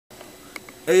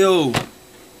Ayo,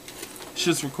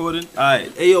 shit's recording. Alright,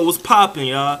 ayo, what's poppin',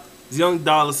 y'all? It's Young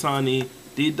Dollar Sign,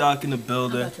 D-Doc in the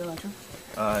building.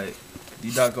 Alright,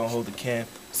 D-Doc gonna hold the cam.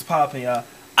 What's poppin', y'all?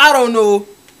 I don't know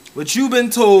what you been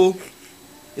told.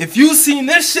 If you seen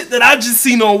this shit that I just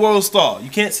seen on World Star, you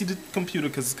can't see the computer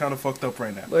because it's kind of fucked up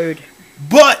right now. Word.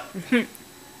 But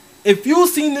if you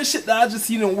seen this shit that I just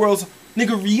seen on World Star,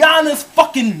 nigga, Rihanna's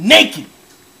fucking naked.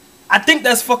 I think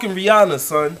that's fucking Rihanna,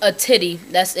 son. A titty.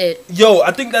 That's it. Yo,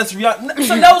 I think that's Rihanna.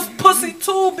 So that was pussy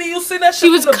too, B. You see that shit? She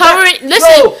was covering.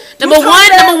 Listen, number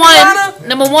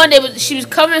one. She was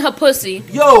covering her pussy.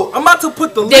 Yo, I'm about to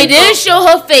put the link. They didn't show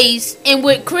her face, and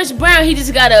with Chris Brown, he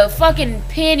just got a fucking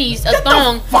panties, a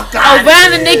thong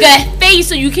around the nigga face,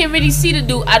 so you can't really see the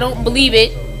dude. I don't believe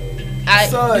it. I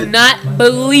do not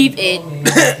believe it.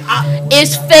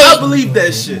 It's fake. I believe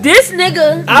that shit. This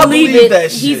nigga believe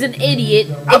that shit. He's an idiot.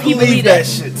 I believe that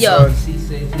shit, yo.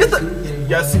 Son.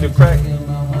 Y'all see the crack?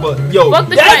 But yo, fuck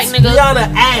the that's crack, nigga.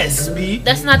 Rihanna ass, B.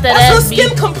 That's not that that's ass, her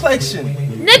skin complexion.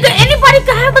 Nigga, anybody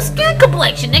can have a skin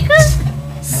complexion, nigga.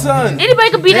 Son, anybody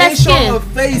could be that skin. Show her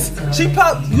face. She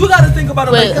pop. You gotta think about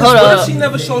it like this. What if she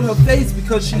never showed her face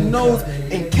because she knows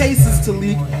in cases to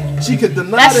leak, she could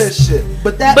deny that shit.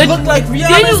 But that looked like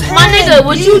Rihanna's hand. My nigga,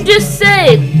 what you just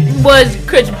said was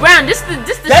Chris Brown. This the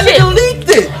that shit. Nigga leaked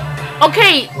it.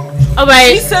 Okay, all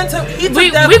right. He sent him. We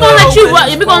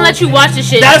gonna let you watch the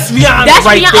shit. That's Rihanna. That's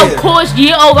right Rihanna, there. of course.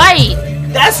 Yeah, all right.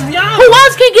 That's Rihanna. Who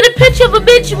else can get a picture of a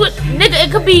bitch with nigga?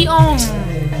 It could be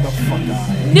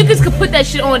niggas could put that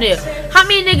shit on there. How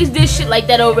many niggas did shit like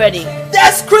that already?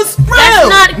 That's Chris Brown. That's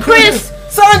not Chris.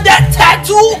 Son, that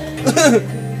tattoo.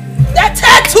 That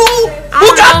tattoo. Who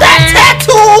got that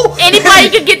tattoo? Anybody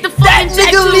can get the fucking tattoo.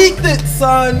 That nigga leaked it,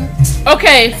 son.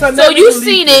 Okay, son, so you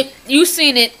seen it. You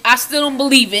seen it. I still don't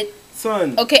believe it.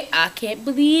 Son. Okay, I can't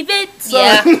believe it.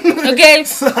 Son. Yeah. Okay.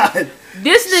 Son.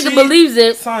 This nigga believes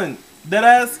it. Son, that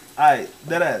ass. Alright,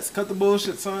 that ass. Cut the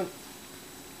bullshit, son.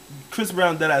 Chris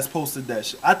Brown dead ass posted that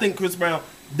shit. I think Chris Brown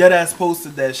dead ass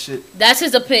posted that shit. That's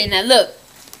his opinion. Now look,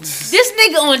 this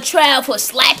nigga on trial for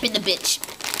slapping the bitch.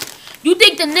 You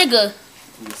think the nigga?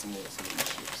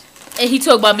 And he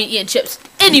talk about me eating chips.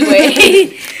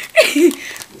 Anyway,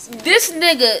 this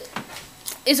nigga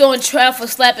is on trial for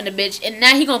slapping the bitch, and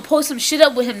now he gonna post some shit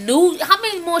up with him nude. How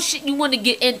many more shit you want to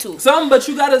get into? Some, but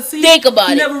you gotta see. Think about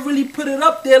it. He never really put it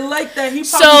up there like that. He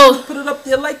probably put it up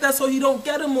there like that so he don't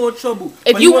get in more trouble.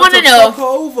 If you want to know,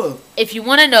 if you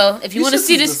want to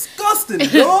see this, disgusting,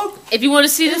 dog. If you want to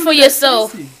see this for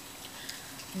yourself,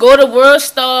 go to World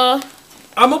Star.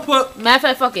 I'ma put. Matter of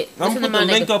fact, fuck it. I'm gonna put the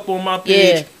link up on my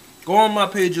page. Yeah. Go on my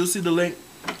page. You'll see the link.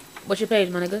 What's your page,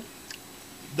 my nigga?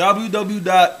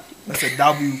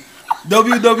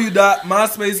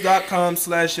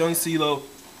 www.myspace.com/YoungCeelo.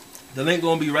 The link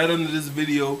gonna be right under this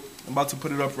video. I'm about to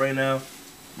put it up right now.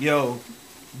 Yo,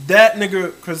 that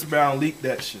nigga Chris Brown leaked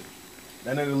that shit.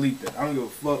 That nigga leaked it. I don't give a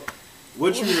fuck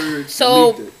what you heard.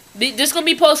 So this gonna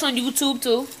be posted on YouTube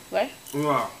too, right?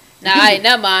 Yeah. Nah, alright,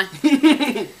 never mind.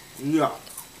 Yeah.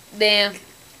 Damn.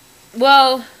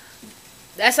 Well,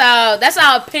 that's our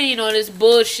opinion on this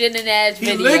bullshitting ass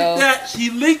video.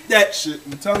 He leaked that shit.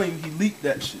 I'm telling you, he leaked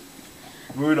that shit.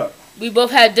 Word up. We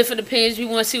both have different opinions. We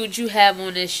want to see what you have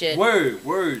on this shit. Word.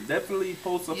 Definitely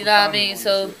post up. You know what I mean?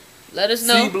 So let us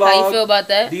know how you feel about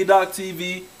that. D-Doc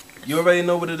TV. You already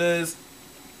know what it is.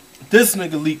 This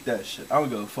nigga leaked that shit. I don't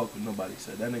give a fuck what nobody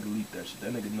said. That nigga leaked that shit.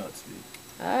 That nigga nuts, dude.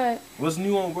 Alright. What's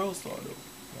new on World Star though?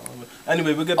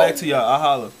 Anyway, we'll get back to y'all.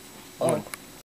 I'll holler.